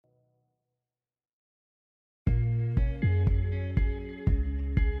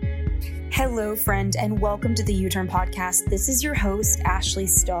Hello, friend, and welcome to the U-Turn Podcast. This is your host, Ashley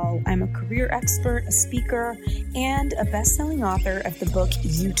Stahl. I'm a career expert, a speaker, and a best-selling author of the book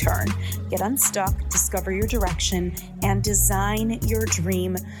U-Turn. Get unstuck, discover your direction, and design your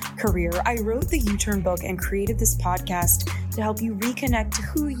dream career. I wrote the U-Turn book and created this podcast to help you reconnect to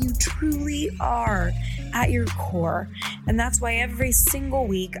who you truly are at your core. And that's why every single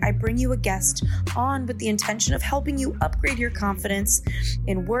week I bring you a guest on with the intention of helping you upgrade your confidence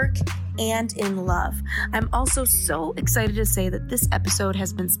in work and in love. I'm also so excited to say that this episode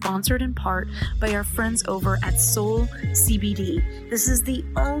has been sponsored in part by our friends over at Soul CBD. This is the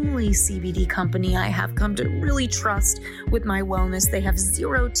only CBD company I have come to really trust with my wellness. They have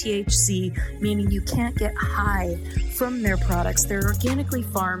 0 THC, meaning you can't get high from their products. They're organically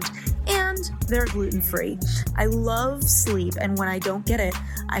farmed and they're gluten-free. I love sleep, and when I don't get it,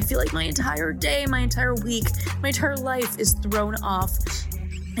 I feel like my entire day, my entire week, my entire life is thrown off.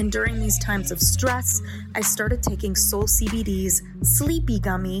 And during these times of stress, I started taking Soul CBD's Sleepy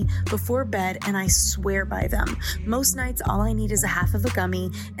Gummy before bed, and I swear by them. Most nights, all I need is a half of a gummy,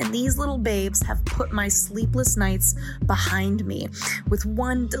 and these little babes have put my sleepless nights behind me with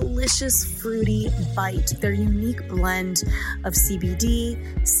one delicious fruity bite. Their unique blend of CBD,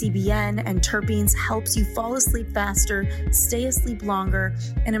 CBN, and terpenes helps you fall asleep faster, stay asleep longer,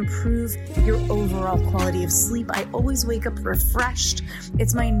 and improve your overall quality of sleep. I always wake up refreshed.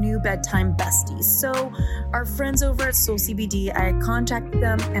 It's my new bedtime bestie. So our friends over at Soul CBD, I contacted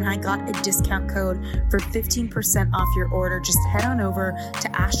them and I got a discount code for 15% off your order. Just head on over to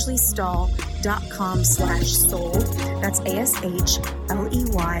ashleystahl.com/soul. That's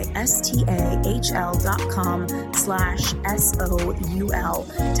ASHLEYSTAHL.com/SOUL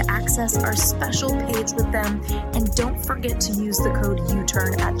to access our special page with them. And don't forget to use the code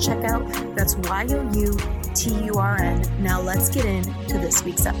U-Turn at checkout. That's YOUTURN. Now let's get into this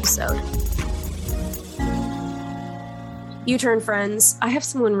week's episode. U-Turn friends, I have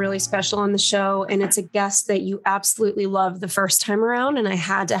someone really special on the show, and it's a guest that you absolutely loved the first time around, and I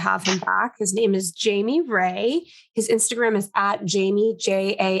had to have him back. His name is Jamie Rea. His Instagram is at Jamie,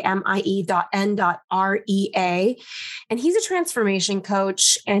 JAMIE.N.REA. And he's a transformation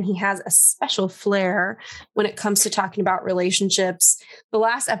coach, and he has a special flair when it comes to talking about relationships. The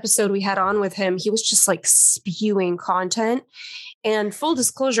last episode we had on with him, he was just like spewing content. And full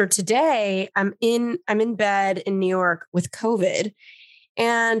disclosure, today I'm in bed in New York with COVID,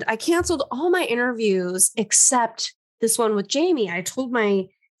 and I canceled all my interviews except this one with Jamie. I told my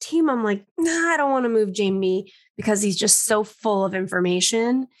team, I'm like, I don't want to move Jamie because he's just so full of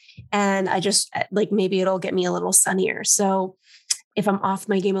information. And I just like, maybe it'll get me a little sunnier. So if I'm off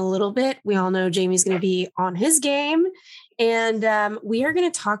my game a little bit, we all know Jamie's going to be on his game. And we are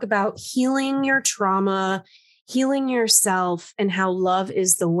going to talk about healing your trauma, healing yourself, and how love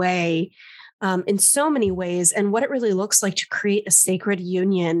is the way in so many ways, and what it really looks like to create a sacred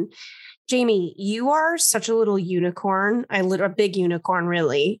union. Jamie, you are such a little unicorn. A big unicorn,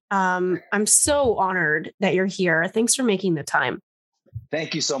 really. I'm so honored that you're here. Thanks for making the time.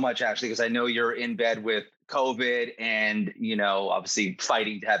 Thank you so much, Ashley, because I know you're in bed with COVID and, obviously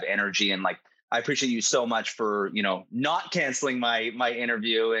fighting to have energy. And I appreciate you so much for, not canceling my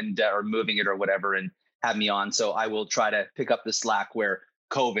interview and or moving it or whatever, and have me on. So I will try to pick up the slack where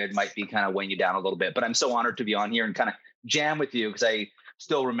COVID might be kind of weighing you down a little bit, but I'm so honored to be on here and kind of jam with you because I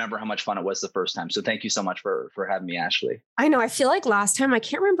still remember how much fun it was the first time. So thank you so much for having me, Ashley. I know. I feel like last time, I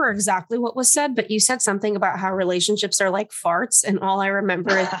can't remember exactly what was said, but you said something about how relationships are like farts. And all I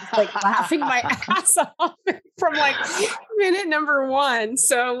remember is like laughing my ass off from like minute number one.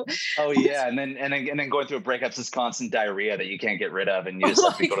 So, oh yeah. And then going through a breakup, this constant diarrhea that you can't get rid of. And you just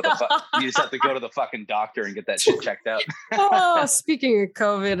have to go to the fucking doctor and get that shit checked out. Oh, speaking of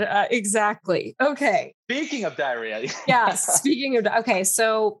COVID, exactly. Okay. Speaking of diarrhea. Yes. Okay.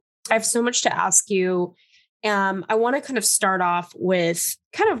 So I have so much to ask you. I want to kind of start off with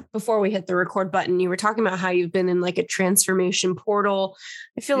kind of before we hit the record button, you were talking about how you've been in like a transformation portal.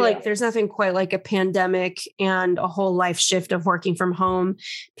 I feel like there's nothing quite like a pandemic and a whole life shift of working from home,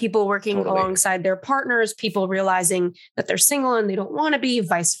 people working alongside their partners, people realizing that they're single and they don't want to be,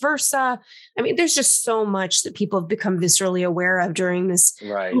 vice versa. I mean, there's just so much that people have become viscerally aware of during this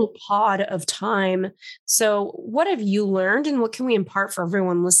little pod of time. So what have you learned and what can we impart for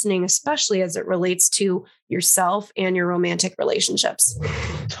everyone listening, especially as it relates to yourself and your romantic relationships?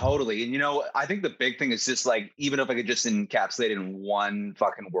 Totally. And, I think the big thing is just like, even if I could just encapsulate it in one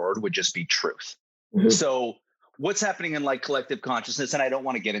fucking word, would just be truth. Mm-hmm. So what's happening in like collective consciousness, and I don't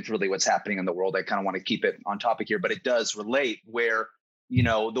want to get into really what's happening in the world. I kind of want to keep it on topic here, but it does relate where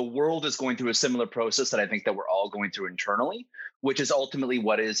the world is going through a similar process that I think that we're all going through internally, which is ultimately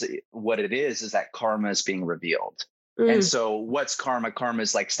what it is that karma is being revealed. And so what's karma? Karma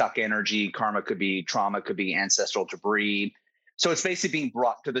is like stuck energy. Karma could be trauma, could be ancestral debris. So it's basically being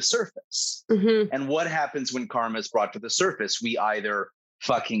brought to the surface. And what happens when karma is brought to the surface? We either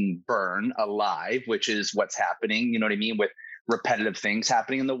fucking burn alive, which is what's happening, you know what I mean, with repetitive things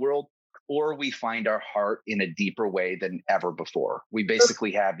happening in the world, or we find our heart in a deeper way than ever before. We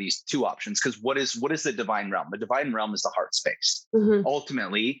basically have these two options, because what is the divine realm? The divine realm is the heart space.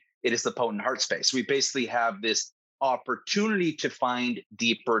 Ultimately, it is the potent heart space. We basically have this opportunity to find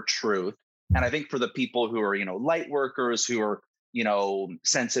deeper truth. And I think for the people who are, light workers, who are,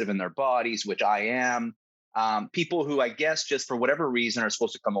 sensitive in their bodies, which I am, people who I guess just for whatever reason are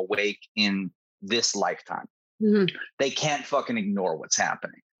supposed to come awake in this lifetime, they can't fucking ignore what's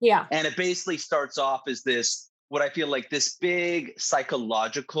happening. Yeah. And it basically starts off as this, what I feel like this big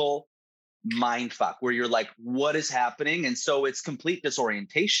psychological mind fuck where you're like, what is happening? And so it's complete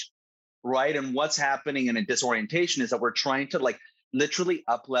disorientation, right? And what's happening in a disorientation is that we're trying to like literally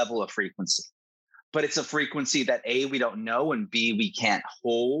up level a frequency, but it's a frequency that A, we don't know, and B, we can't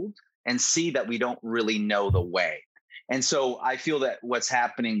hold, and C, that we don't really know the way. And so I feel that what's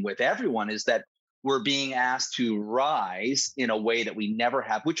happening with everyone is that we're being asked to rise in a way that we never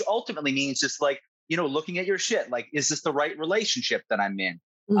have, which ultimately means just like, looking at your shit, like, is this the right relationship that I'm in?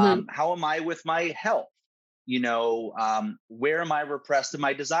 How am I with my health? Where am I repressed in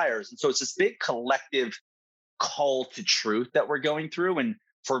my desires? And so it's this big collective call to truth that we're going through. And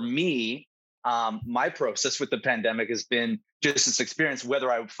for me, my process with the pandemic has been just this experience,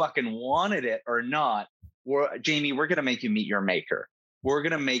 whether I fucking wanted it or not. Jamie, we're going to make you meet your maker. We're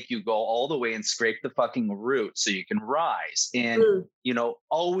going to make you go all the way and scrape the fucking root so you can rise. And,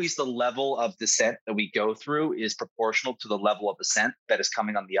 always the level of descent that we go through is proportional to the level of ascent that is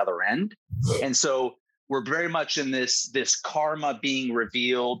coming on the other end. And so we're very much in this karma being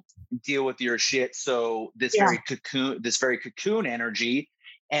revealed, deal with your shit. So this very cocoon energy,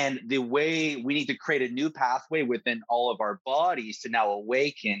 and the way we need to create a new pathway within all of our bodies to now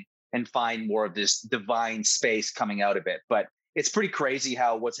awaken and find more of this divine space coming out of it. But it's pretty crazy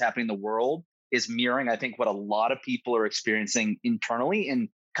how what's happening in the world is mirroring, I think, what a lot of people are experiencing internally in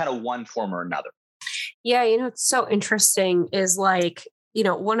kind of one form or another. Yeah. It's so interesting is like,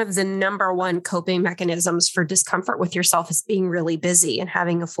 one of the number one coping mechanisms for discomfort with yourself is being really busy and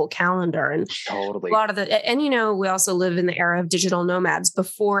having a full calendar. And totally a lot of we also live in the era of digital nomads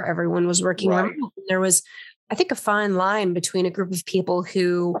before everyone was working remote. There was, I think, a fine line between a group of people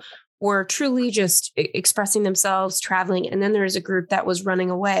who were truly just expressing themselves, traveling. And then there was a group that was running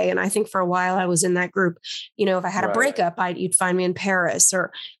away. And I think for a while I was in that group. If I had a breakup, you'd find me in Paris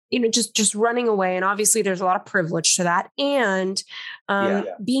or, just running away. And obviously there's a lot of privilege to that. And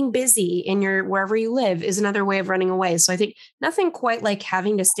being busy in wherever you live is another way of running away. So I think nothing quite like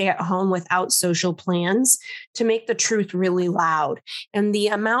having to stay at home without social plans to make the truth really loud. And the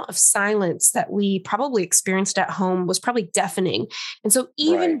amount of silence that we probably experienced at home was probably deafening. And so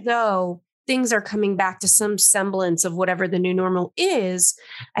even though things are coming back to some semblance of whatever the new normal is,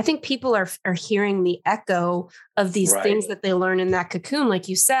 I think people are hearing the echo of these things that they learn in that cocoon, like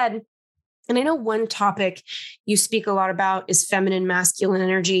you said. And I know one topic you speak a lot about is feminine, masculine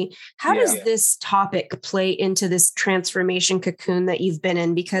energy. How does this topic play into this transformation cocoon that you've been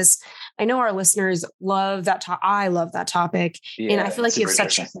in? Because I know our listeners love that. I love that topic. And I feel like you have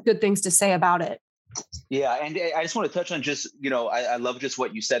such good things to say about it. Yeah. And I just want to touch on just, I love just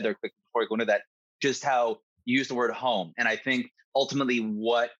what you said there quick before I go into that, just how you use the word home. And I think ultimately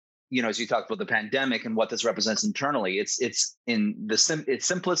what, as you talked about the pandemic and what this represents internally, it's in its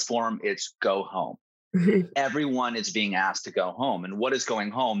simplest form, it's go home. Everyone is being asked to go home. And what is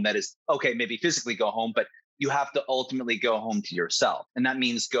going home? That is, okay, maybe physically go home, but you have to ultimately go home to yourself. And that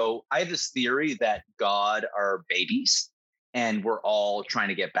means I have this theory that God are babies. And we're all trying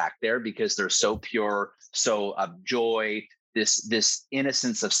to get back there because they're so pure, so of joy, this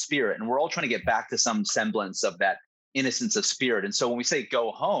innocence of spirit. And we're all trying to get back to some semblance of that innocence of spirit. And so when we say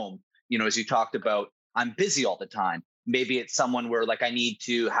go home, as you talked about, I'm busy all the time. Maybe it's someone where like, I need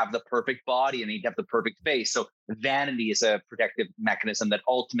to have the perfect body and I need to have the perfect face. So vanity is a protective mechanism that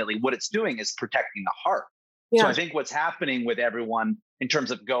ultimately what it's doing is protecting the heart. So I think what's happening with everyone in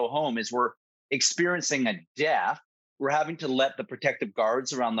terms of go home is we're experiencing a death. We're having to let the protective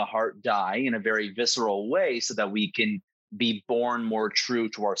guards around the heart die in a very visceral way so that we can be born more true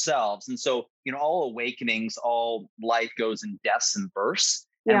to ourselves. And so, all awakenings, all life goes in deaths and births.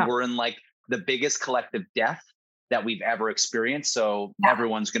 And we're in like the biggest collective death that we've ever experienced. So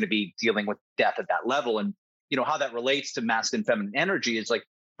everyone's going to be dealing with death at that level. And, how that relates to masculine, feminine energy is like,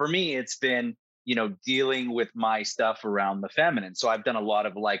 for me, it's been, dealing with my stuff around the feminine. So I've done a lot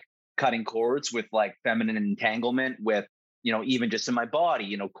of like cutting cords with like feminine entanglement with, even just in my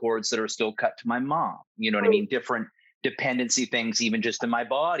body, cords that are still cut to my mom, you know what I mean? Different dependency things, even just in my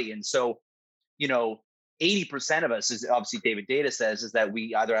body. And so, 80% of us, is obviously David Deida says, is that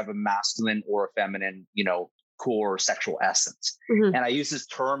we either have a masculine or a feminine, core sexual essence. And I use this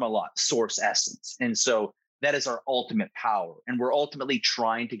term a lot, source essence. And so that is our ultimate power. And we're ultimately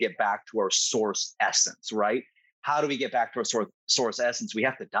trying to get back to our source essence, right? How do we get back to our source essence? We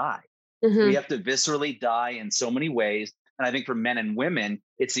have to die. We have to viscerally die in so many ways. And I think for men and women,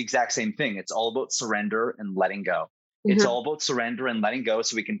 it's the exact same thing. It's all about surrender and letting go. It's all about surrender and letting go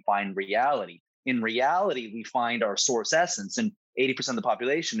so we can find reality. In reality, we find our source essence, and 80% of the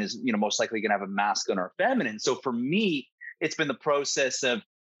population is, most likely going to have a masculine or feminine. So for me, it's been the process of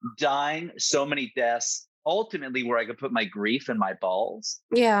dying so many deaths, ultimately where I could put my grief in my balls.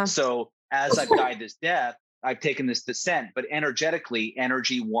 Yeah. So as I've died this death, I've taken this descent, but energetically,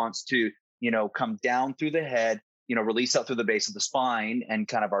 energy wants to, come down through the head, release out through the base of the spine and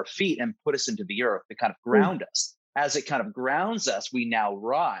kind of our feet and put us into the earth to kind of ground us. As it kind of grounds us, we now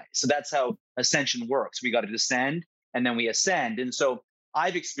rise. So that's how ascension works. We got to descend and then we ascend. And so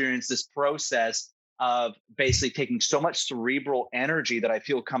I've experienced this process of basically taking so much cerebral energy that I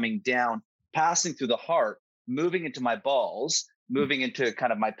feel coming down, passing through the heart, moving into my balls, moving into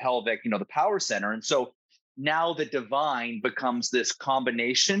kind of my pelvic, the power center. And so now the divine becomes this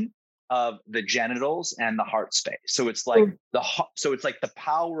combination of the genitals and the heart space. So it's like the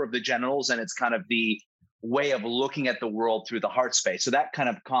power of the genitals, and it's kind of the way of looking at the world through the heart space. So that kind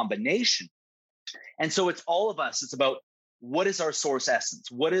of combination. And so it's all of us. It's about what is our source essence?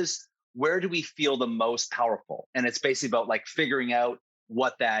 Where do we feel the most powerful? And it's basically about like figuring out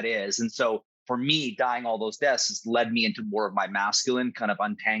what that is. And so for me, dying all those deaths has led me into more of my masculine, kind of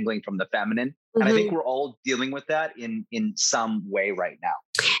untangling from the feminine. And I think we're all dealing with that in some way right now.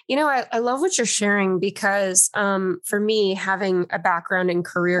 I love what you're sharing because for me, having a background in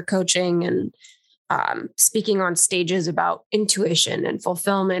career coaching and speaking on stages about intuition and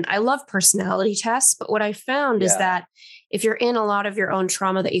fulfillment, I love personality tests. But what I found is that if you're in a lot of your own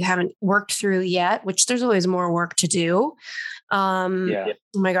trauma that you haven't worked through yet, which there's always more work to do. Oh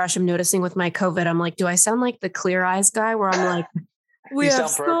my gosh, I'm noticing with my COVID, I'm like, do I sound like the Clear Eyes guy where I'm like, we have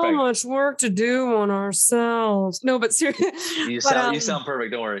so much work to do on ourselves. No, but seriously, you sound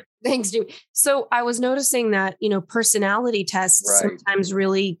perfect. Don't worry. Thanks, Jimmy. So I was noticing that, personality tests sometimes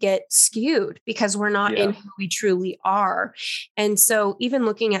really get skewed because we're not in who we truly are. And so even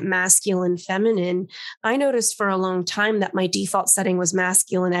looking at masculine, feminine, I noticed for a long time that my default setting was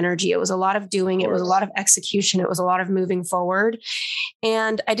masculine energy. It was a lot of doing. It was a lot of execution. It was a lot of moving forward.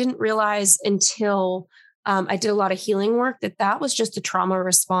 And I didn't realize until I did a lot of healing work that was just a trauma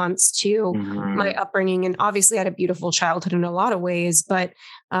response to my upbringing. And obviously I had a beautiful childhood in a lot of ways, but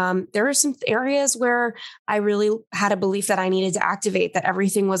there were some areas where I really had a belief that I needed to activate, that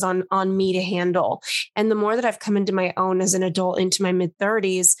everything was on me to handle. And the more that I've come into my own as an adult into my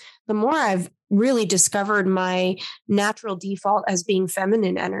mid-30s, the more I've really discovered my natural default as being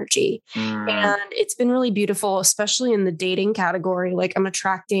feminine energy. And it's been really beautiful, especially in the dating category. Like I'm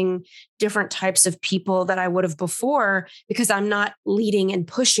attracting different types of people that I would have before because I'm not leading and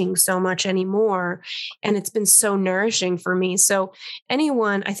pushing so much anymore. And it's been so nourishing for me. So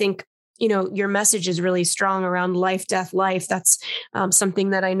anyone, I think, your message is really strong around life, death, life. That's something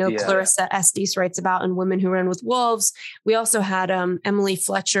that I know Clarissa Estes writes about in Women Who Run with Wolves. We also had Emily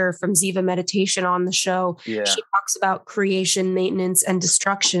Fletcher from Ziva Meditation on the show. Yeah. She talks about creation, maintenance, and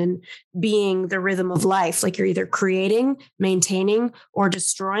destruction being the rhythm of life. Like you're either creating, maintaining, or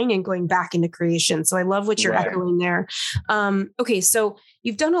destroying and going back into creation. So I love what you're echoing there. Okay, so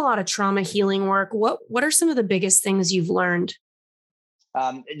you've done a lot of trauma healing work. What are some of the biggest things you've learned?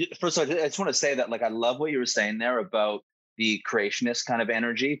 First of all, I just want to say that I love what you were saying there about the creationist kind of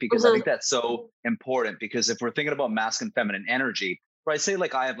energy, because I think that's so important. Because if we're thinking about masculine, feminine energy, right? Say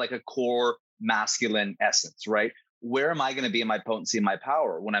I have a core masculine essence, right? Where am I going to be in my potency and my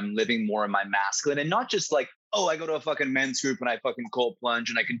power when I'm living more in my masculine, and not just I go to a fucking men's group and I fucking cold plunge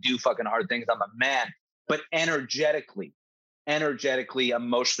and I can do fucking hard things. I'm a man, but energetically,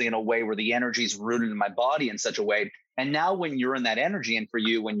 emotionally, in a way where the energy is rooted in my body in such a way. And now when you're in that energy, and for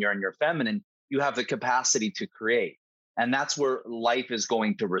you, when you're in your feminine, you have the capacity to create. And that's where life is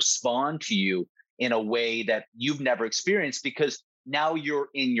going to respond to you in a way that you've never experienced, because now you're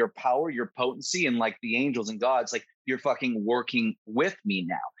in your power, your potency, and the angels and gods, you're fucking working with me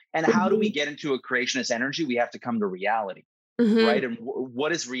now. And how do we get into a creationist energy? We have to come to reality. right? And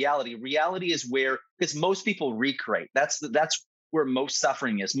what is reality? Reality is where, because most people recreate. That's where most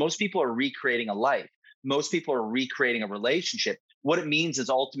suffering is. Most people are recreating a life. Most people are recreating a relationship. What it means is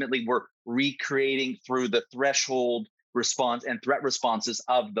ultimately we're recreating through the threshold response and threat responses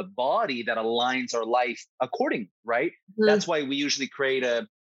of the body that aligns our life accordingly, right? That's why we usually create a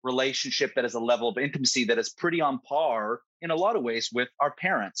relationship that is a level of intimacy that is pretty on par in a lot of ways with our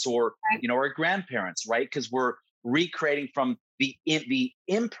parents or, our grandparents, right? Because we're recreating from the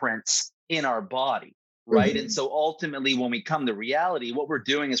imprints in our body, right? And so ultimately, when we come to reality, what we're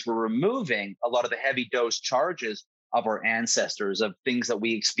doing is we're removing a lot of the heavy dose charges of our ancestors, of things that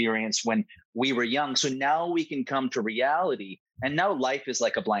we experienced when we were young. So now we can come to reality, and now life is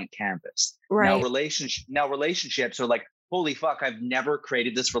like a blank canvas. Right. Now relationships are like, holy fuck, I've never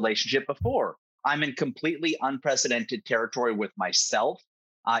created this relationship before. I'm in completely unprecedented territory with myself,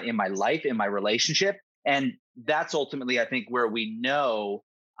 in my life, in my relationship. And that's ultimately, I think, where we know,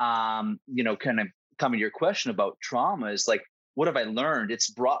 kind of coming to your question about trauma is like, what have I learned?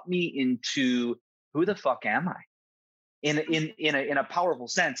 It's brought me into who the fuck am I? In a powerful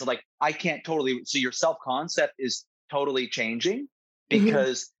sense of like, I can't totally, so your self-concept is totally changing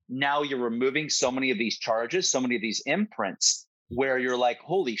because now you're removing so many of these charges, so many of these imprints where you're like,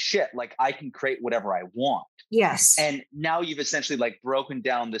 holy shit, like I can create whatever I want. Yes. And now you've essentially like broken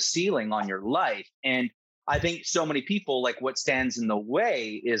down the ceiling on your life. And I think so many people, like what stands in the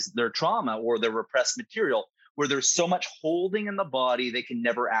way is their trauma or their repressed material, where there's so much holding in the body, they can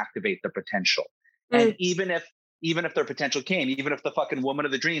never activate their potential. And even if their potential came, even if the fucking woman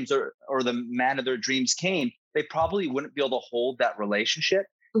of the dreams or the man of their dreams came, they probably wouldn't be able to hold that relationship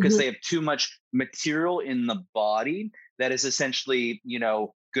because they have too much material in the body that is essentially,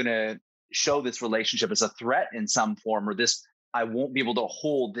 going to show this relationship as a threat in some form, or this, I won't be able to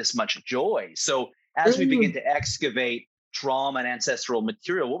hold this much joy. So as we begin to excavate trauma and ancestral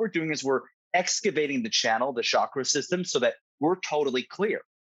material, what we're doing is we're excavating the channel, the chakra system, so that we're totally clear.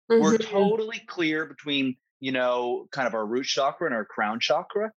 We're totally clear between, kind of our root chakra and our crown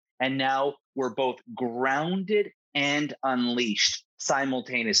chakra. And now we're both grounded and unleashed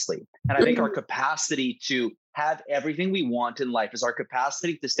simultaneously. And I think our capacity to have everything we want in life is our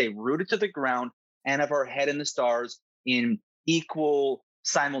capacity to stay rooted to the ground and have our head in the stars in equal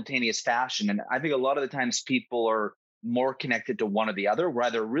simultaneous fashion. And I think a lot of the times people are more connected to one or the other. We're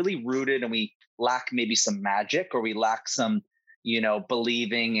either really rooted and we lack maybe some magic, or we lack some,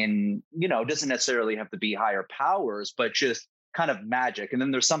 believing in, doesn't necessarily have to be higher powers, but just kind of magic. And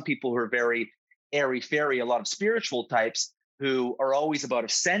then there's some people who are very airy fairy, a lot of spiritual types who are always about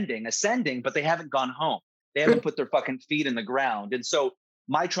ascending, but they haven't gone home. They haven't put their fucking feet in the ground. And so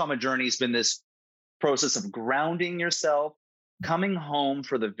my trauma journey has been this process of grounding yourself, coming home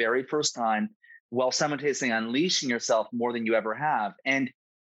for the very first time, while simultaneously unleashing yourself more than you ever have. And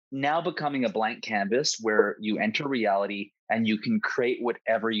now becoming a blank canvas where you enter reality and you can create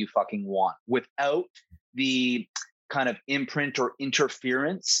whatever you fucking want without the kind of imprint or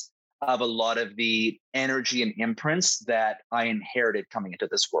interference of a lot of the energy and imprints that I inherited coming into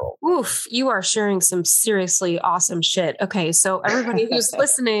this world. Oof, you are sharing some seriously awesome shit. Okay, so everybody who's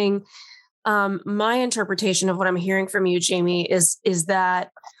listening, my interpretation of what I'm hearing from you, Jamie, is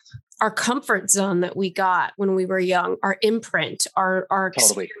that our comfort zone that we got when we were young, our imprint, our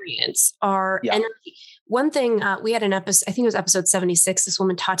experience, our energy. One thing, we had an episode, I think it was episode 76, this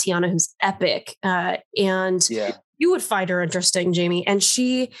woman, Tatiana, who's epic. And you would find her interesting, Jamie. And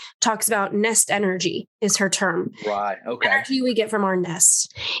she talks about nest energy is her term. Right. Okay. Energy we get from our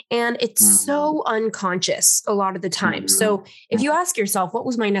nest. And it's so unconscious a lot of the time. So if you ask yourself, what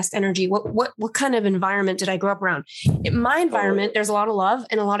was my nest energy? What kind of environment did I grow up around? In my environment, there's a lot of love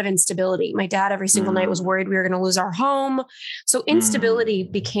and a lot of instability. My dad every single night was worried we were going to lose our home. So instability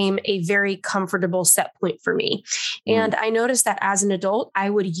became a very comfortable set point for me. And I noticed that as an adult, I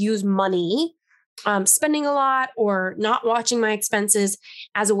would use money, spending a lot or not watching my expenses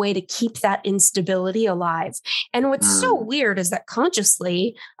as a way to keep that instability alive. And what's so weird is that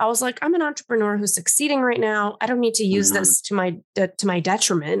consciously I was like, I'm an entrepreneur who's succeeding right now. I don't need to use this to my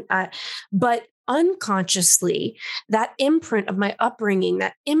detriment. But unconsciously, that imprint of my upbringing,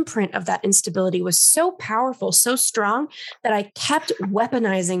 that imprint of that instability was so powerful, so strong that I kept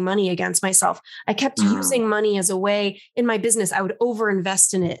weaponizing money against myself. I kept using money as a way in my business. I would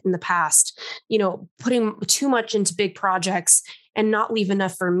overinvest in it in the past, putting too much into big projects and not leave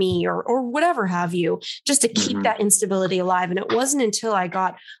enough for me or whatever have you, just to keep that instability alive. And it wasn't until I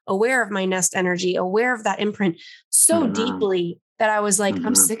got aware of my nest energy, aware of that imprint so deeply, that I was like,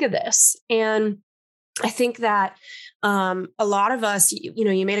 I'm sick of this. And I think that a lot of us,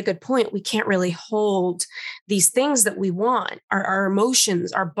 you made a good point. We can't really hold these things that we want, our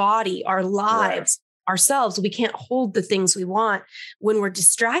emotions, our body, our lives, ourselves. We can't hold the things we want when we're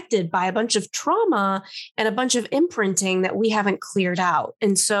distracted by a bunch of trauma and a bunch of imprinting that we haven't cleared out.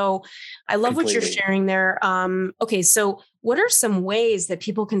 And so I love what you're sharing there. Okay, so what are some ways that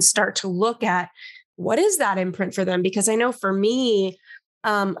people can start to look at what is that imprint for them? Because I know for me,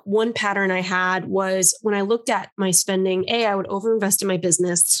 one pattern I had was when I looked at my spending, I would overinvest in my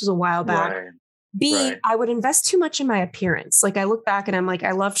business. This was a while back. Right. B, I would invest too much in my appearance. Like I look back and I'm like,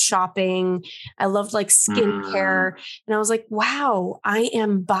 I love shopping. I loved like skincare. And I was like, wow, I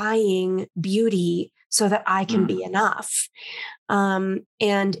am buying beauty so that I can be enough. And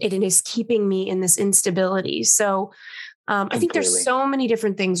it is keeping me in this instability. So I think there's so many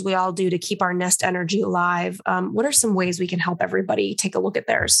different things we all do to keep our nest energy alive. What are some ways we can help everybody take a look at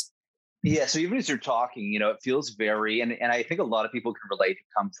theirs? Yeah. So even as you're talking, it feels very, and I think a lot of people can relate to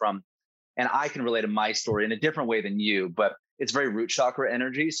come from, and I can relate to my story in a different way than you, but it's very root chakra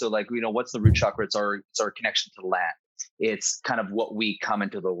energy. So like, what's the root chakra? It's our connection to the land. It's kind of what we come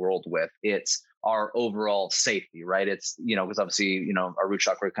into the world with. It's our overall safety, right? It's, because obviously, our root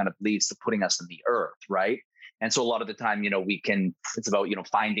chakra kind of leads to putting us in the earth, right? And so a lot of the time, it's about,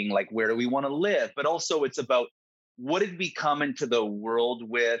 finding like, where do we want to live? But also it's about what did we come into the world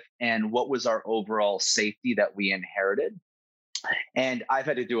with and what was our overall safety that we inherited? And I've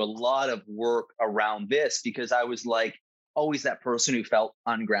had to do a lot of work around this because I was like always that person who felt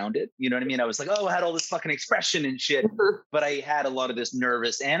ungrounded. You know what I mean? I was like, I had all this fucking expression and shit, but I had a lot of this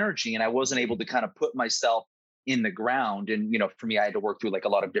nervous energy and I wasn't able to kind of put myself in the ground. And, for me, I had to work through like a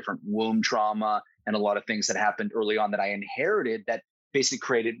lot of different womb trauma and a lot of things that happened early on that I inherited that basically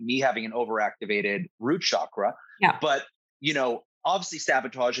created me having an overactivated root chakra. Yeah. But, obviously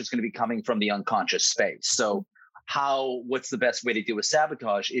sabotage is going to be coming from the unconscious space. So what's the best way to deal with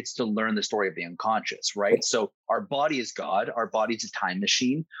sabotage? It's to learn the story of the unconscious, right? So our body is God. Our body's a time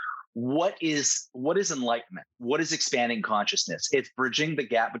machine. What is enlightenment? What is expanding consciousness? It's bridging the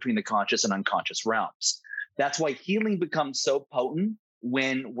gap between the conscious and unconscious realms. That's why healing becomes so potent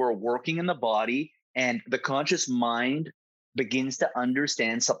when we're working in the body and the conscious mind begins to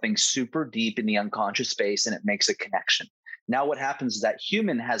understand something super deep in the unconscious space and it makes a connection. Now, what happens is that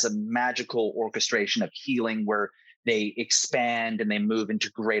human has a magical orchestration of healing where they expand and they move into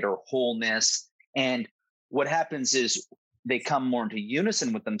greater wholeness. And what happens is they come more into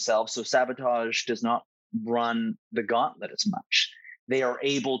unison with themselves. So sabotage does not run the gauntlet as much. They are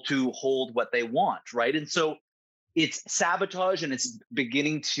able to hold what they want, right? And so it's sabotage and it's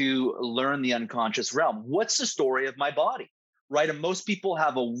beginning to learn the unconscious realm. What's the story of my body, right? And most people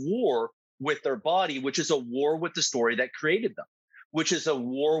have a war with their body, which is a war with the story that created them, which is a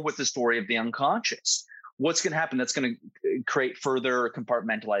war with the story of the unconscious. What's going to happen? That's going to create further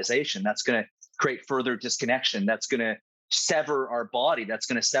compartmentalization. That's going to create further disconnection. That's going to sever our body. That's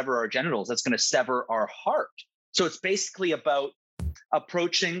going to sever our genitals. That's going to sever our heart. So it's basically about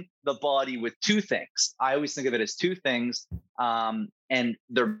approaching the body with two things. I always think of it as two things, and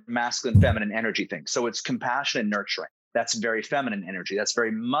they're masculine, feminine energy things. So it's compassion and nurturing. That's very feminine energy. That's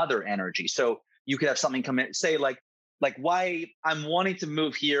very mother energy. So you could have something come in, say like why I'm wanting to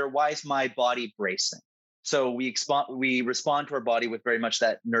move here. Why is my body bracing? So we respond to our body with very much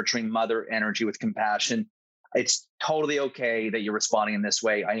that nurturing mother energy with compassion. It's totally okay that you're responding in this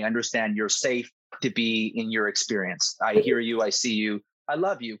way. I understand you're safe to be in your experience. I hear you. I see you. I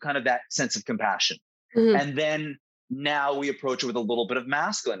love you. Kind of that sense of compassion. Mm-hmm. And then now we approach it with a little bit of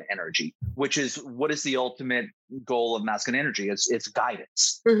masculine energy, which is what is the ultimate goal of masculine energy? It's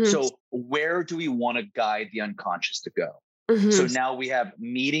guidance. Mm-hmm. So where do we want to guide the unconscious to go? Mm-hmm. So now we have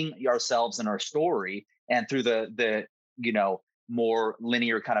meeting ourselves in our story, and through the more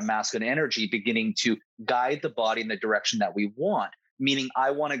linear kind of masculine energy, beginning to guide the body in the direction that we want. Meaning,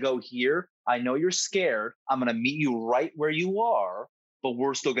 I want to go here. I know you're scared. I'm going to meet you right where you are, but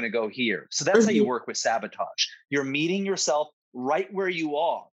we're still going to go here. So that's how you work with sabotage. You're meeting yourself right where you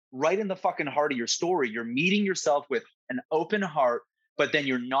are, right in the fucking heart of your story. You're meeting yourself with an open heart, but then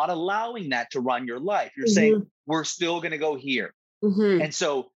you're not allowing that to run your life. You're saying, we're still going to go here. Mm-hmm. And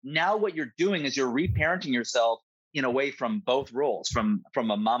so now what you're doing is you're reparenting yourself in a way from both roles, from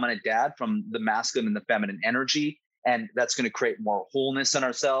a mom and a dad, from the masculine and the feminine energy. And that's going to create more wholeness in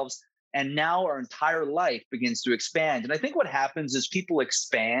ourselves. And now our entire life begins to expand. And I think what happens is people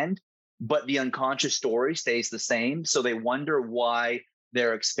expand, but the unconscious story stays the same. So they wonder why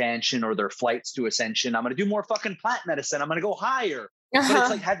their expansion or their flights to ascension, I'm going to do more fucking plant medicine. I'm going to go higher.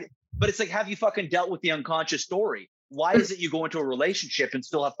 Uh-huh. But it's like, have you fucking dealt with the unconscious story? Why is it you go into a relationship and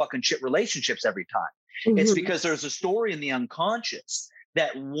still have fucking shit relationships every time? It's because there's a story in the unconscious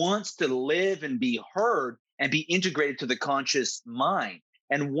that wants to live and be heard and be integrated to the conscious mind.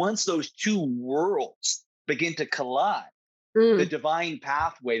 And once those two worlds begin to collide, the divine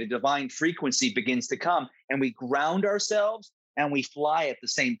pathway, the divine frequency begins to come, and we ground ourselves and we fly at the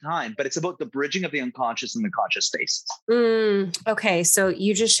same time. But it's about the bridging of the unconscious and the conscious spaces. Okay. So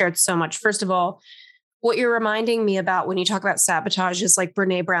you just shared so much. First of all, what you're reminding me about when you talk about sabotage is like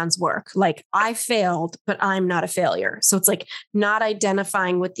Brene Brown's work. Like, I failed, but I'm not a failure. So it's like not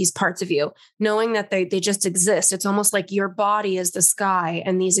identifying with these parts of you, knowing that they just exist. It's almost like your body is the sky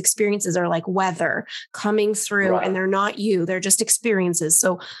and these experiences are like weather coming through, and they're not you. They're just experiences.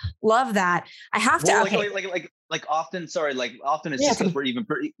 So love that. I have to, often it's just because we're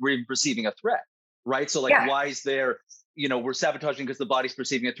even perceiving a threat, right? So why is there, we're sabotaging because the body's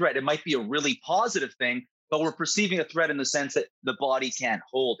perceiving a threat. It might be a really positive thing, but we're perceiving a threat in the sense that the body can't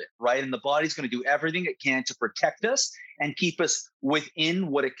hold it, right? And the body's going to do everything it can to protect us and keep us within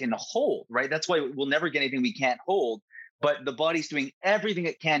what it can hold, right? That's why we'll never get anything we can't hold. But the body's doing everything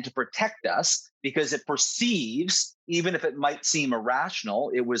it can to protect us because it perceives, even if it might seem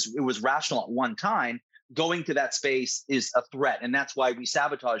irrational, it was rational at one time. Going to that space is a threat. And that's why we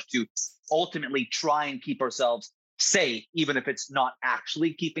sabotage, to ultimately try and keep ourselves safe, even if it's not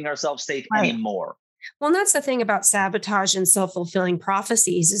actually keeping ourselves safe anymore. Well, and that's the thing about sabotage and self-fulfilling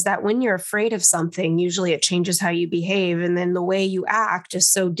prophecies, is that when you're afraid of something, usually it changes how you behave. And then the way you act is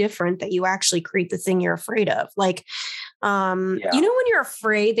so different that you actually create the thing you're afraid of. Like, when you're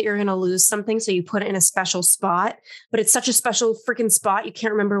afraid that you're going to lose something, so you put it in a special spot, but it's such a special freaking spot, you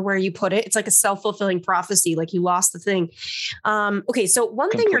can't remember where you put it. It's like a self-fulfilling prophecy, like you lost the thing. Okay. So one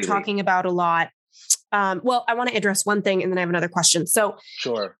thing you're talking about a lot, I want to address one thing and then I have another question. So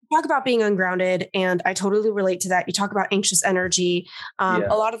sure. Talk about being ungrounded, and I totally relate to that. You talk about anxious energy. A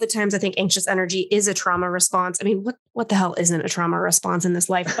lot of the times I think anxious energy is a trauma response. I mean, what the hell isn't a trauma response in this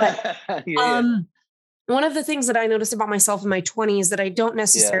life? But one of the things that I noticed about myself in my 20s that I don't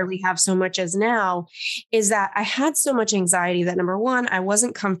necessarily have so much as now is that I had so much anxiety that, number one, I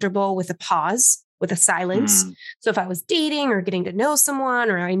wasn't comfortable with a pause, with a silence. So if I was dating or getting to know someone,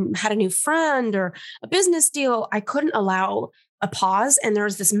 or I had a new friend or a business deal, I couldn't allow a pause. And there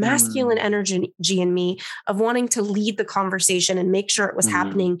was this masculine energy in me of wanting to lead the conversation and make sure it was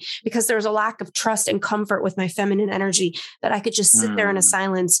happening, because there was a lack of trust and comfort with my feminine energy that I could just sit there in a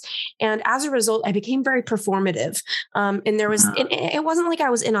silence. And as a result, I became very performative. And there was, it wasn't like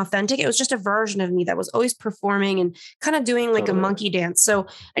I was inauthentic. It was just a version of me that was always performing and kind of doing like a monkey dance. So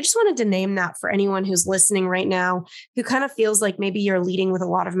I just wanted to name that for anyone who's listening right now, who kind of feels like maybe you're leading with a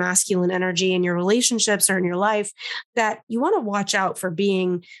lot of masculine energy in your relationships or in your life, that you want to watch out for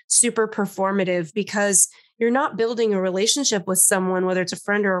being super performative, because you're not building a relationship with someone, whether it's a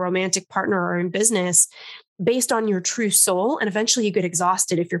friend or a romantic partner or in business, based on your true soul. And eventually you get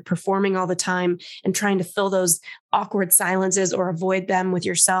exhausted if you're performing all the time and trying to fill those awkward silences or avoid them with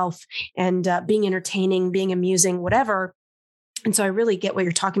yourself and being entertaining, being amusing, whatever. And so I really get what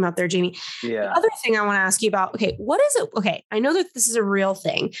you're talking about there, Jamie. Yeah. The other thing I want to ask you about, okay, what is it? Okay, I know that this is a real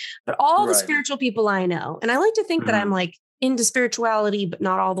thing, but all the spiritual people I know, and I like to think that I'm like into spirituality, but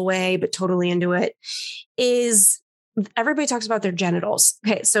not all the way, but totally into it, is everybody talks about their genitals.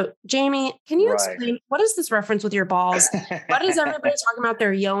 Okay, so Jamie, can you explain, what is this reference with your balls? What is everybody talking about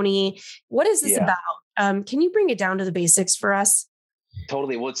their yoni? What is this about? Can you bring it down to the basics for us?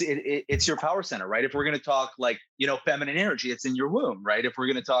 Totally. Well, it's your power center, right? If we're going to talk like, feminine energy, it's in your womb, right? If we're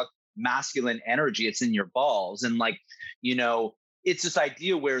going to talk masculine energy, it's in your balls. And like, it's this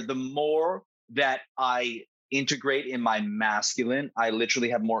idea where the more that I integrate in my masculine, I literally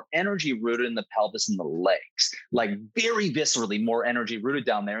have more energy rooted in the pelvis and the legs, like very viscerally more energy rooted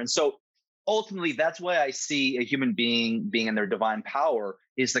down there. And so ultimately, that's why I see a human being in their divine power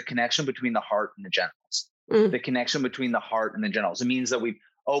is the connection between the heart and the genitals. The connection between the heart and the genitals. It means that we've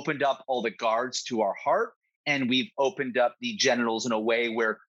opened up all the guards to our heart, and we've opened up the genitals in a way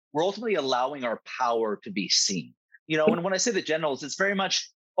where we're ultimately allowing our power to be seen. And when I say the genitals, it's very much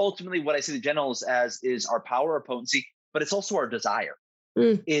ultimately what I see the genitals as is our power, our potency, but it's also our desire.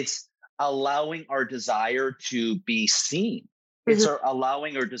 It's allowing our desire to be seen. It's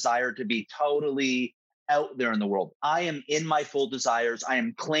allowing our desire to be totally out there in the world. I am in my full desires. I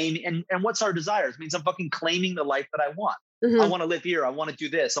am claiming, and what's our desires? It means I'm fucking claiming the life that I want. I want to live here. I want to do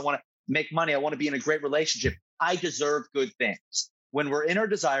this. I want to make money. I want to be in a great relationship. I deserve good things. When we're in our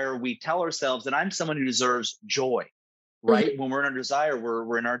desire, we tell ourselves that I'm someone who deserves joy, right? When we're in our desire,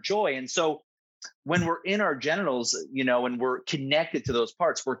 we're in our joy. And so when we're in our genitals, and we're connected to those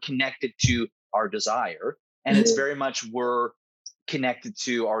parts, we're connected to our desire. And it's very much, we're connected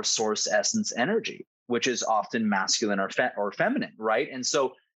to our source essence energy. which is often masculine or feminine, right? And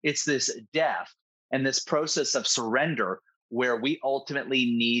so it's this death and this process of surrender where we ultimately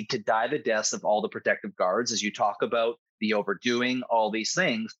need to die the deaths of all the protective guards, as you talk about, the overdoing, all these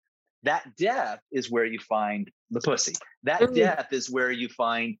things. That death is where you find the pussy. That death is where you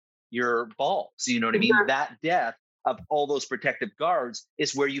find your balls. You know what I mean? That death of all those protective guards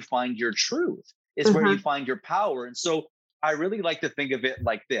is where you find your truth, is where you find your power. And so I really like to think of it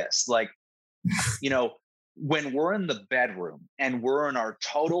like this, like, you know, when we're in the bedroom and we're in our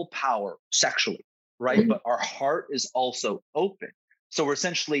total power sexually, right? But our heart is also open. So we're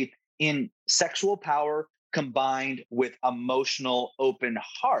essentially in sexual power combined with emotional open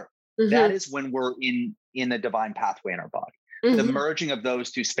heart. That is when we're in the divine pathway in our body. The merging of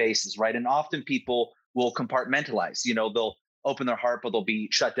those two spaces, right? And often people will compartmentalize, you know, they'll open their heart, but they'll be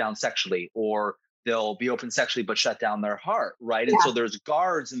shut down sexually, or they'll be open sexually, but shut down their heart, right? And so there's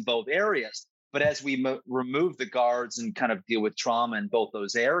guards in both areas. But as we remove the guards and kind of deal with trauma in both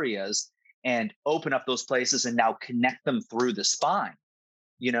those areas and open up those places and now connect them through the spine,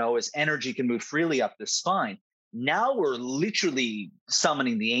 you know, as energy can move freely up the spine, now we're literally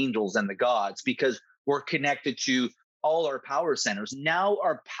summoning the angels and the gods because we're connected to all our power centers. Now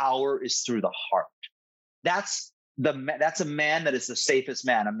our power is through the heart. That's a man that is the safest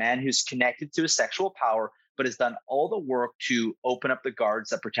man, a man who's connected to his sexual power, but has done all the work to open up the guards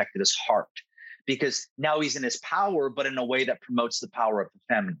that protected his heart. Because now he's in his power, but in a way that promotes the power of the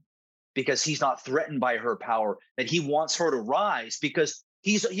feminine, because he's not threatened by her power, that he wants her to rise because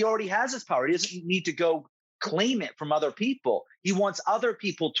he already has his power. He doesn't need to go claim it from other people. He wants other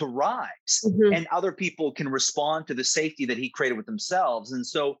people to rise, and other people can respond to the safety that he created with themselves. And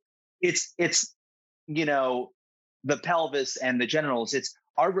so it's, you know, the pelvis and the genitals, it's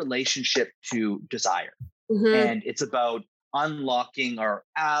our relationship to desire. And it's about unlocking our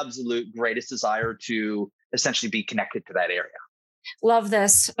absolute greatest desire to essentially be connected to that area. Love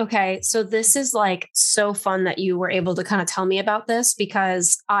this. Okay. So this is like so fun that you were able to kind of tell me about this,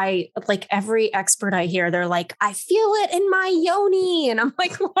 because I, like, every expert I hear, they're like, I feel it in my yoni. And I'm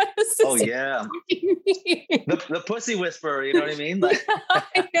like, what is this? Oh yeah. the pussy whisperer, you know what I mean? Like,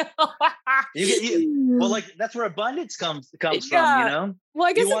 well, like that's where abundance comes from, you know? Well,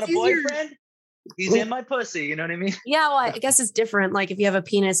 I guess you want a boyfriend? He's in my pussy. You know what I mean? Yeah. Well, I guess it's different. Like if you have a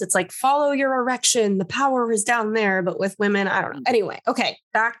penis, it's like, follow your erection. The power is down there. But with women, I don't know. Anyway. Okay.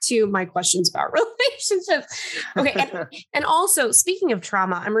 Back to my questions about relationships. Okay. And also, speaking of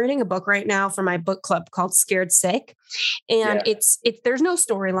trauma, I'm reading a book right now for my book club called Scared Sick. And it's there's no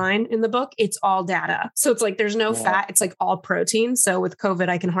storyline in the book. It's all data. So it's like, there's no fat. It's like all protein. So with COVID,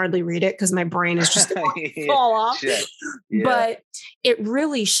 I can hardly read it because my brain is just fall off. But it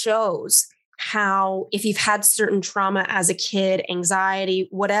really shows how, if you've had certain trauma as a kid, anxiety,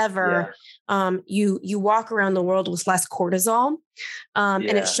 whatever, you walk around the world with less cortisol. And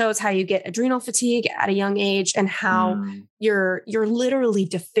it shows how you get adrenal fatigue at a young age, and how you're literally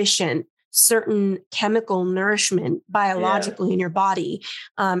deficient certain chemical nourishment biologically in your body.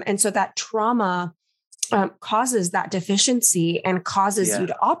 And so that trauma causes that deficiency and causes you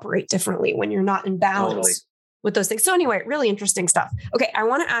to operate differently when you're not in balance with those things. So anyway, really interesting stuff. Okay. I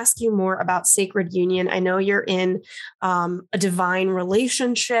want to ask you more about sacred union. I know you're in a divine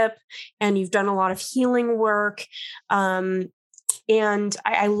relationship and you've done a lot of healing work. And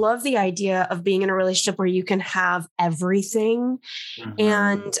I love the idea of being in a relationship where you can have everything.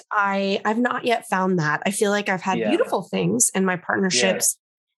 And I've not yet found that. I feel like I've had beautiful things in my partnerships,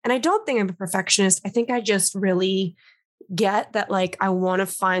 and I don't think I'm a perfectionist. I think I just really get that, like, I want to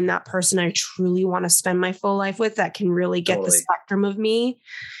find that person I truly want to spend my full life with, that can really get the spectrum of me.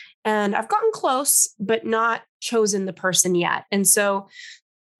 And I've gotten close, but not chosen the person yet. And so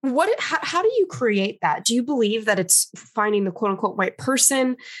how do you create that? Do you believe that it's finding the quote unquote right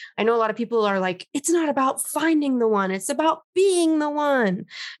person? I know a lot of people are like, it's not about finding the one, it's about being the one.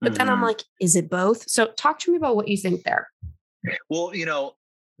 But then I'm like, is it both? So talk to me about what you think there. Well, you know,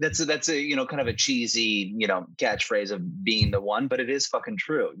 that's a, you know, kind of a cheesy, you know, catchphrase of being the one, but it is fucking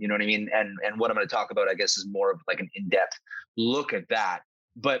true. You know what I mean? And what I'm going to talk about, I guess, is more of like an in-depth look at that.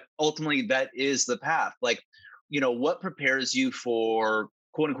 But ultimately that is the path. Like, you know, what prepares you for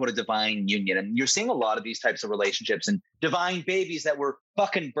quote unquote a divine union? And you're seeing a lot of these types of relationships and divine babies that were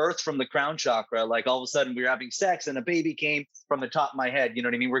fucking birthed from the crown chakra. Like all of a sudden we were having sex and a baby came from the top of my head. You know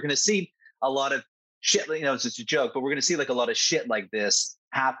what I mean? We're going to see a lot of shit, you know, it's just a joke, but we're going to see like a lot of shit like this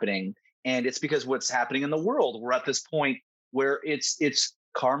happening. And it's because what's happening in the world, we're at this point where it's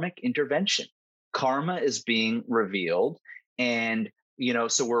karmic intervention. Karma is being revealed. And,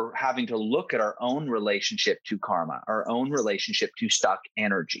 So we're having to look at our own relationship to karma, our own relationship to stuck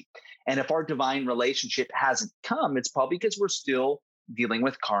energy. And if our divine relationship hasn't come, it's probably because we're still dealing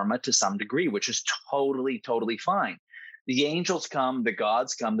with karma to some degree, which is totally, totally fine. The angels come, the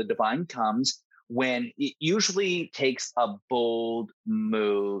gods come, the divine comes when it usually takes a bold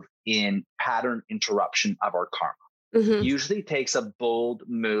move in pattern interruption of our karma. Mm-hmm. Usually takes a bold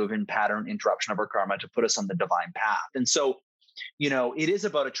move in pattern interruption of our karma to put us on the divine path. And so, it is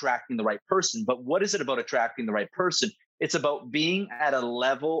about attracting the right person. But what is it about attracting the right person? It's about being at a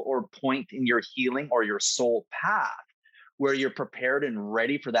level or point in your healing or your soul path where you're prepared and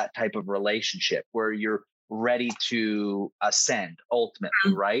ready for that type of relationship, where you're ready to ascend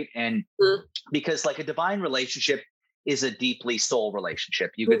ultimately, right? And because like a divine relationship is a deeply soul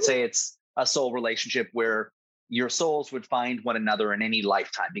relationship. You could say it's a soul relationship where your souls would find one another in any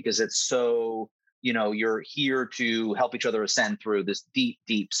lifetime, because it's so, you're here to help each other ascend through this deep,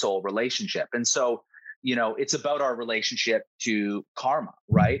 deep soul relationship. And so, it's about our relationship to karma,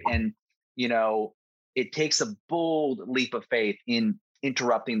 right? And, it takes a bold leap of faith in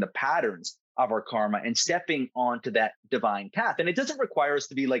interrupting the patterns of our karma and stepping onto that divine path. And it doesn't require us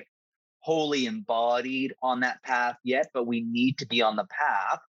to be like wholly embodied on that path yet, but we need to be on the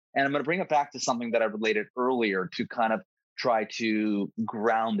path. And I'm going to bring it back to something that I related earlier to kind of try to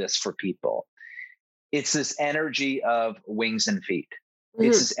ground this for people. It's this energy of wings and feet. Mm-hmm.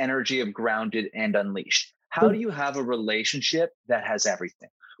 It's this energy of grounded and unleashed. How do you have a relationship that has everything,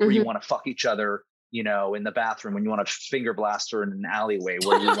 where you want to fuck each other, in the bathroom, when you want to finger blast her in an alleyway,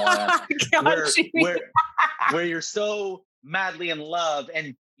 where you want to, where you're so madly in love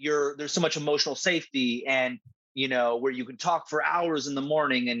and there's so much emotional safety, and where you can talk for hours in the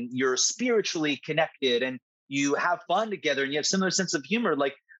morning and you're spiritually connected and you have fun together and you have similar sense of humor.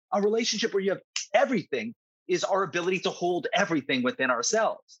 Like a relationship where you have everything is our ability to hold everything within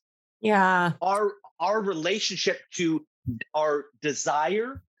ourselves. Yeah. Our relationship to our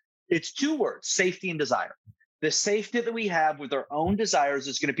desire, it's two words: safety and desire. The safety that we have with our own desires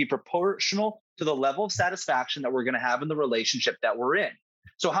is going to be proportional to the level of satisfaction that we're going to have in the relationship that we're in.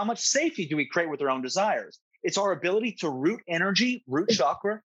 So how much safety do we create with our own desires? It's our ability to root energy, root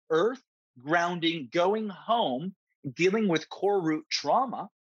chakra, earth, grounding, going home, dealing with core root trauma,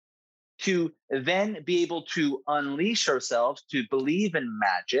 to then be able to unleash ourselves, to believe in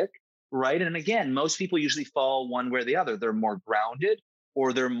magic, right? And again, most people usually fall one way or the other. They're more grounded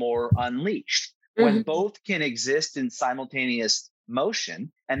or they're more unleashed. Mm-hmm. When both can exist in simultaneous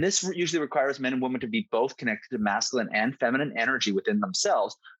motion, and this usually requires men and women to be both connected to masculine and feminine energy within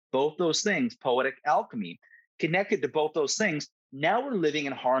themselves, both those things, poetic alchemy, connected to both those things, now we're living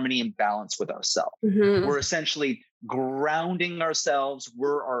in harmony and balance with ourselves. Mm-hmm. We're essentially grounding ourselves.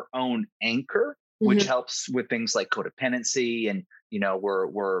 We're our own anchor, which helps with things like codependency, and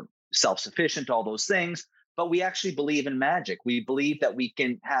we're self-sufficient, all those things. But we actually believe in magic. We believe that we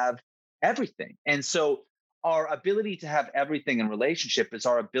can have everything. And so our ability to have everything in relationship is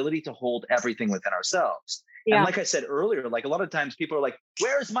our ability to hold everything within ourselves. Yeah. And like I said earlier, like a lot of times people are like,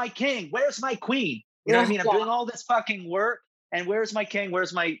 where's my king? Where's my queen? You know what I mean? I'm doing all this fucking work, and where's my king?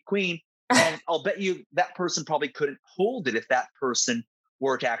 Where's my queen? And I'll bet you that person probably couldn't hold it if that person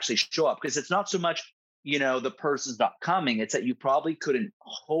were to actually show up, because it's not so much, the person's not coming. It's that you probably couldn't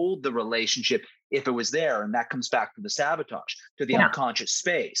hold the relationship if it was there. And that comes back to the sabotage, to the unconscious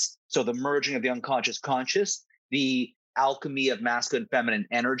space. So the merging of the unconscious conscious, the alchemy of masculine feminine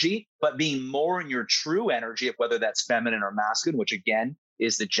energy, but being more in your true energy of whether that's feminine or masculine, which again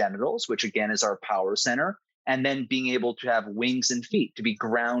is the genitals, which again is our power center. And then being able to have wings and feet, to be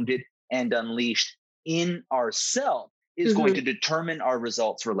grounded and unleashed in ourself, is going to determine our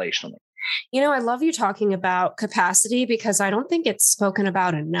results relationally. I love you talking about capacity, because I don't think it's spoken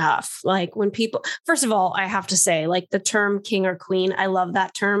about enough. Like when people, first of all, I have to say, like the term king or queen, I love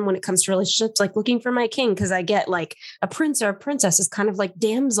that term when it comes to relationships, like looking for my king, because I get like a prince or a princess is kind of like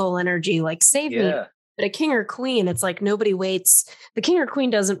damsel energy, like save me. But a king or queen, it's like nobody waits. The king or queen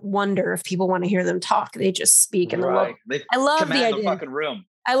doesn't wonder if people want to hear them talk. They just speak. And I love the idea. The fucking room.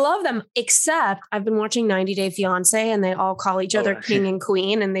 I love them, except I've been watching 90 Day Fiance and they all call each other king and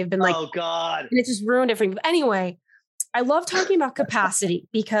queen, and they've been like, oh God. And it just ruined everything. But anyway, I love talking about capacity,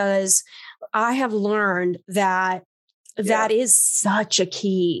 because I have learned that that is such a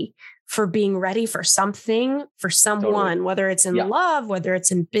key for being ready for something, for someone, whether it's in love, whether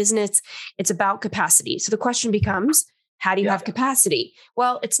it's in business. It's about capacity. So the question becomes, how do you have capacity?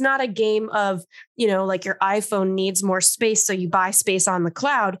 Well, it's not a game of, like your iPhone needs more space, so you buy space on the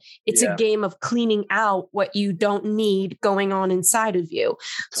cloud. It's a game of cleaning out what you don't need going on inside of you.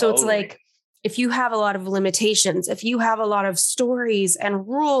 So it's like, if you have a lot of limitations, if you have a lot of stories and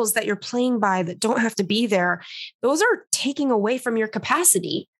rules that you're playing by that don't have to be there, those are taking away from your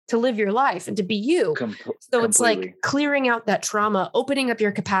capacity to live your life and to be you. So it's like clearing out that trauma, opening up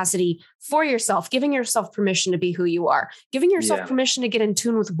your capacity for yourself, giving yourself permission to be who you are, giving yourself permission to get in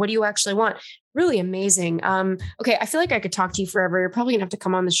tune with what do you actually want. Really amazing. Okay. I feel like I could talk to you forever. You're probably gonna have to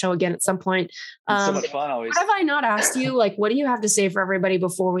come on the show again at some point. It's so much fun always. What have I not asked you? Like, what do you have to say for everybody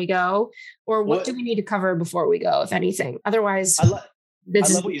before we go? Or what do we need to cover before we go, if anything? Otherwise, I love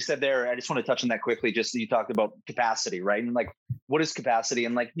what you said there. I just want to touch on that quickly. Just so you talked about capacity, right? And like, what is capacity?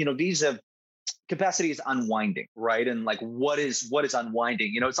 And like, capacity is unwinding, right? And like, what is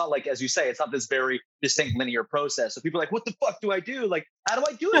unwinding? It's not like, as you say, it's not this very distinct linear process. So people are like, what the fuck do I do? Like, how do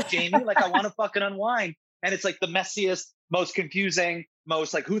I do it, Jamie? Like, I want to fucking unwind. And it's like the messiest, most confusing,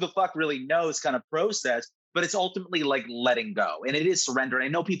 most like, who the fuck really knows kind of process. But it's ultimately like letting go. And it is surrender. And I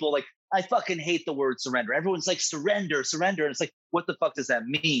know people like, I fucking hate the word surrender. Everyone's like, surrender. And it's like, what the fuck does that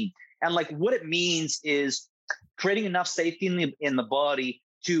mean? And like, what it means is creating enough safety in the body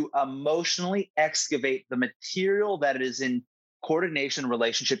to emotionally excavate the material that is in coordination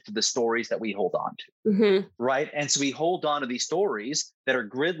relationship to the stories that we hold on to, right? And so we hold on to these stories that are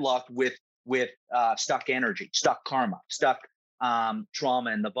gridlocked with stuck energy, stuck karma, stuck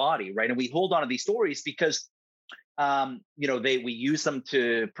trauma in the body, right? And we hold on to these stories because we use them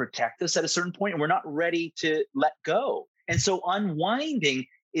to protect us at a certain point, and we're not ready to let go. And so unwinding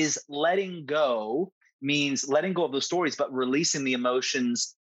is letting go, means letting go of those stories, but releasing the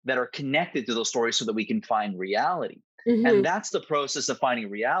emotions that are connected to those stories so that we can find reality. And that's the process of finding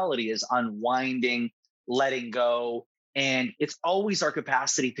reality, is unwinding, letting go. And it's always our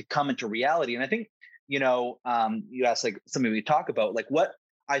capacity to come into reality. And I think, you asked like something we talk about, like what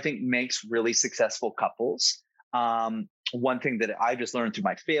I think makes really successful couples. One thing that I just learned through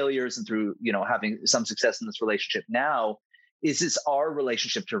my failures and through, having some success in this relationship now is our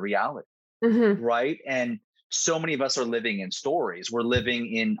relationship to reality. Right. And so many of us are living in stories. We're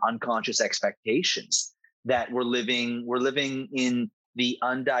living in unconscious expectations, that we're living in the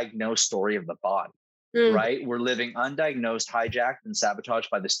undiagnosed story of the body. Right. We're living undiagnosed, hijacked, and sabotaged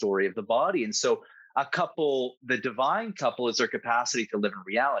by the story of the body. And so a couple, the divine couple, is their capacity to live in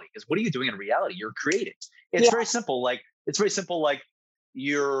reality. Because what are you doing in reality? You're creating. It's very simple. Like,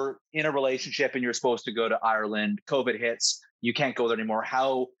 you're in a relationship and you're supposed to go to Ireland. COVID hits. You can't go there anymore.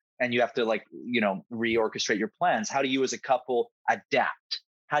 And you have to reorchestrate your plans. How do you as a couple adapt?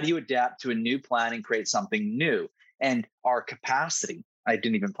 How do you adapt to a new plan and create something new? And our capacity, I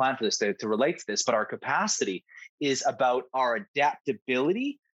didn't even plan for this to relate to this, but our capacity is about our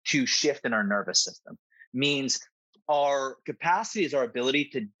adaptability to shift in our nervous system. Means our capacity is our ability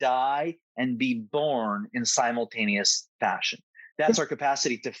to die and be born in simultaneous fashion. That's our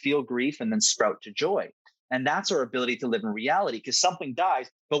capacity to feel grief and then sprout to joy. And that's our ability to live in reality, because something dies,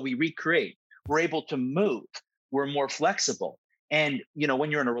 but we recreate. We're able to move. We're more flexible. And,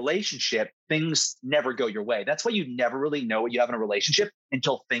 when you're in a relationship, things never go your way. That's why you never really know what you have in a relationship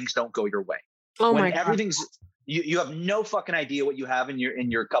until things don't go your way. Oh when my God. Everything's, you have no fucking idea what you have in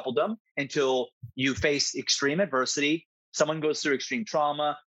your coupledom until you face extreme adversity. Someone goes through extreme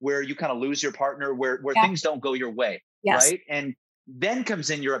trauma where you kind of lose your partner, where things don't go your way. Yes. Right. And then comes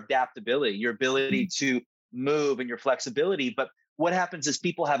in your adaptability, your ability to move, and your flexibility. But what happens is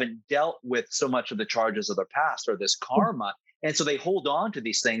people haven't dealt with so much of the charges of their past or this karma. And so they hold on to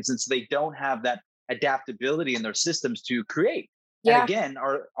these things. And so they don't have that adaptability in their systems to create. Yeah. And again,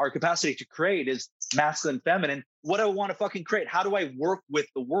 our capacity to create is masculine, feminine. What do I want to fucking create? How do I work with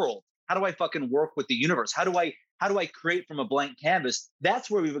the world? How do I fucking work with the universe? How do I create from a blank canvas? That's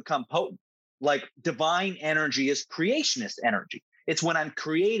where we become potent. Like, divine energy is creationist energy. It's when I'm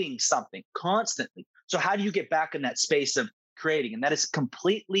creating something constantly. So how do you get back in that space of creating? And that is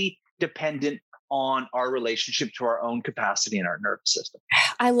completely dependent on our relationship to our own capacity and our nervous system.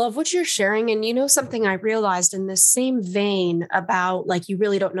 I love what you're sharing. And something I realized in the same vein about, like, you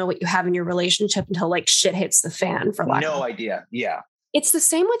really don't know what you have in your relationship until like shit hits the fan, for lack of no idea. Yeah. It's the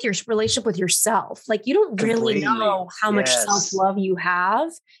same with your relationship with yourself. Like, you don't really know how much self-love you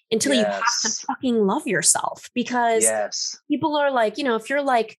have until you have to fucking love yourself, because people are like, if you're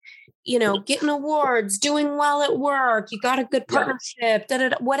like, getting awards, doing well at work, you got a good partnership,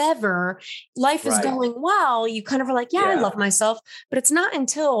 whatever, life is going well, you kind of are like, I love myself. But it's not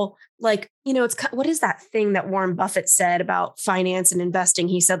until like, it's what is that thing that Warren Buffett said about finance and investing?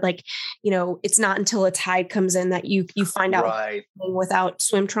 He said, like, it's not until a tide comes in that you find out without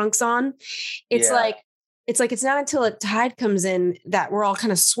swim trunks on. It's like, it's not until a tide comes in that we're all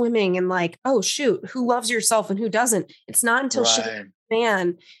kind of swimming and like, oh shoot, who loves yourself and who doesn't? It's not until shit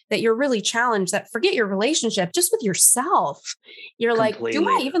man that you're really challenged, that forget your relationship just with yourself. You're Completely. like, do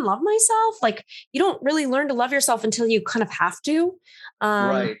I even love myself? Like, you don't really learn to love yourself until you kind of have to.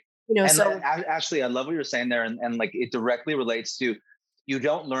 Right. And So Ashley, I love what you're saying there. And like, it directly relates to, you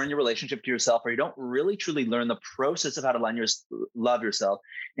don't learn your relationship to yourself, or you don't really truly learn the process of how to love yourself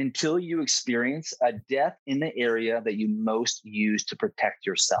until you experience a death in the area that you most use to protect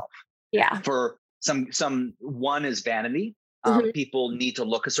yourself. Yeah. For one is vanity. People need to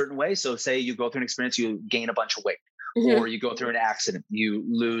look a certain way. So say you go through an experience, you gain a bunch of weight, or you go through an accident, you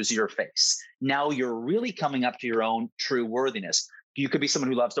lose your face. Now you're really coming up to your own true worthiness. You could be someone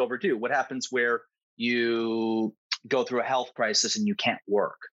who loves to overdo. What happens where you go through a health crisis and you can't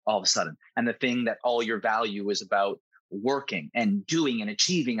work all of a sudden? And the thing that all your value is about working and doing and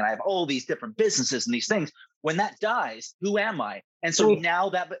achieving, and I have all these different businesses and these things. When that dies, who am I? And so now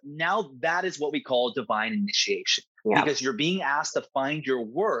that is what we call divine initiation, because you're being asked to find your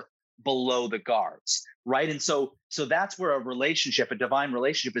worth below the guards, right? And so that's where a divine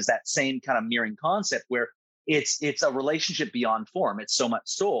relationship is that same kind of mirroring concept, where it's a relationship beyond form. It's so much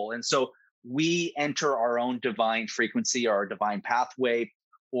soul. And so we enter our own divine frequency, or our divine pathway,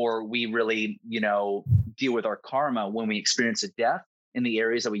 or we really, deal with our karma when we experience a death in the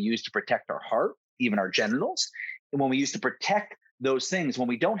areas that we use to protect our heart, even our genitals. And when we used to protect those things, when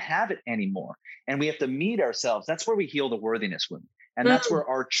we don't have it anymore and we have to meet ourselves, that's where we heal the worthiness wound. And that's where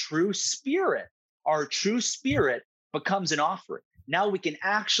our true spirit becomes an offering. Now we can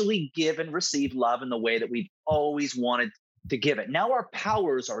actually give and receive love in the way that we've always wanted to give it. Now our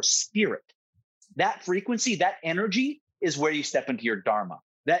powers are spirit. That frequency, that energy is where you step into your dharma.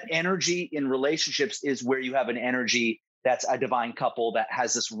 That energy in relationships is where you have an energy that's a divine couple that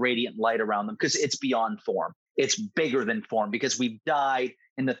has this radiant light around them, because it's beyond form. It's bigger than form, because we've died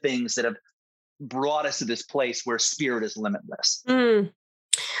in the things that have brought us to this place where spirit is limitless.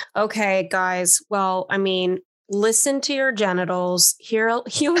 Okay, guys. Well, I mean, listen to your genitals, heal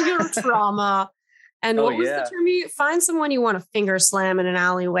your trauma. And what was the term? You find someone you want to finger slam in an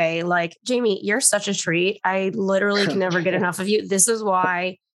alleyway. Like, Jamie, you're such a treat. I literally can never get enough of you. This is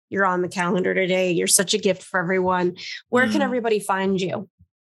why you're on the calendar today. You're such a gift for everyone. Where can everybody find you?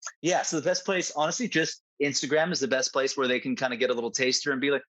 Yeah. So the best place, honestly, just Instagram is the best place where they can kind of get a little taster and be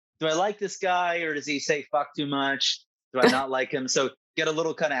like, do I like this guy, or does he say fuck too much? Do I not like him? So get a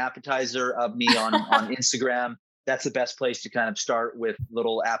little kind of appetizer of me on Instagram. That's the best place to kind of start with,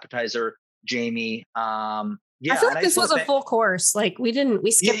 little appetizer, Jamie. I feel like this was a full course. Like we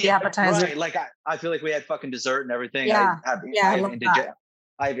skipped the appetizer. Right. Like I feel like we had fucking dessert and everything. Yeah.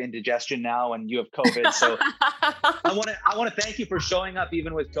 I have indigestion now, and you have COVID. So I want to thank you for showing up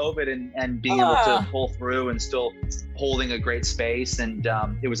even with COVID and being able to pull through and still holding a great space. And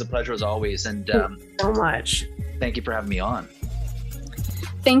it was a pleasure as always. And so much. Thank you for having me on.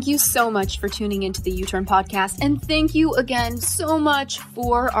 Thank you so much for tuning into the U-Turn podcast. And thank you again so much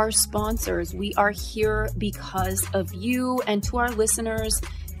for our sponsors. We are here because of you. And to our listeners,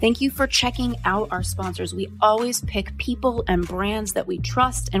 thank you for checking out our sponsors. We always pick people and brands that we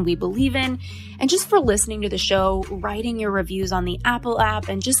trust and we believe in. And just for listening to the show, writing your reviews on the Apple app,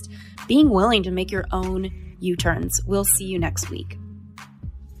 and just being willing to make your own U-turns. We'll see you next week.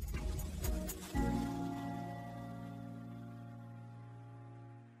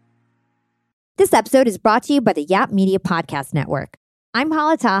 This episode is brought to you by the Yap Media Podcast Network. I'm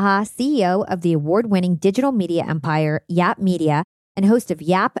Hala Taha, CEO of the award-winning digital media empire, Yap Media, and host of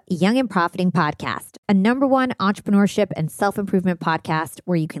Yap Young and Profiting Podcast, a #1 entrepreneurship and self-improvement podcast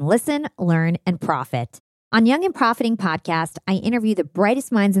where you can listen, learn, and profit. On Young and Profiting Podcast, I interview the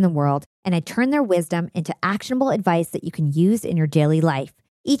brightest minds in the world, and I turn their wisdom into actionable advice that you can use in your daily life.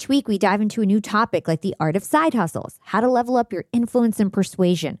 Each week, we dive into a new topic like the art of side hustles, how to level up your influence and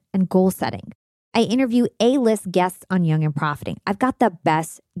persuasion, and goal setting. I interview A-list guests on Young and Profiting. I've got the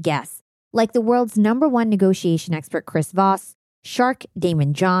best guests, like the world's #1 negotiation expert, Chris Voss, Shark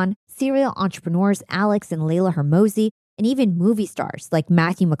Damon John, serial entrepreneurs Alex and Layla Hermosi, and even movie stars like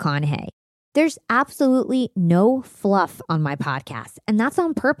Matthew McConaughey. There's absolutely no fluff on my podcast, and that's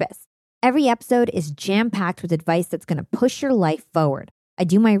on purpose. Every episode is jam-packed with advice that's going to push your life forward. I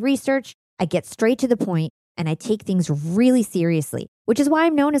do my research, I get straight to the point, and I take things really seriously, which is why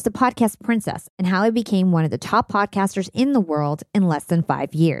I'm known as the podcast princess and how I became one of the top podcasters in the world in less than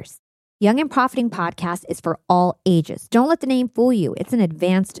 5 years. Young and Profiting Podcast is for all ages. Don't let the name fool you. It's an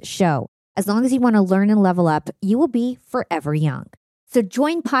advanced show. As long as you want to learn and level up, you will be forever young. So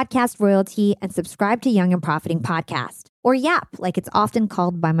join podcast royalty and subscribe to Young and Profiting Podcast, or YAP, like it's often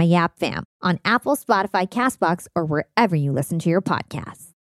called by my YAP fam, on Apple, Spotify, CastBox, or wherever you listen to your podcasts.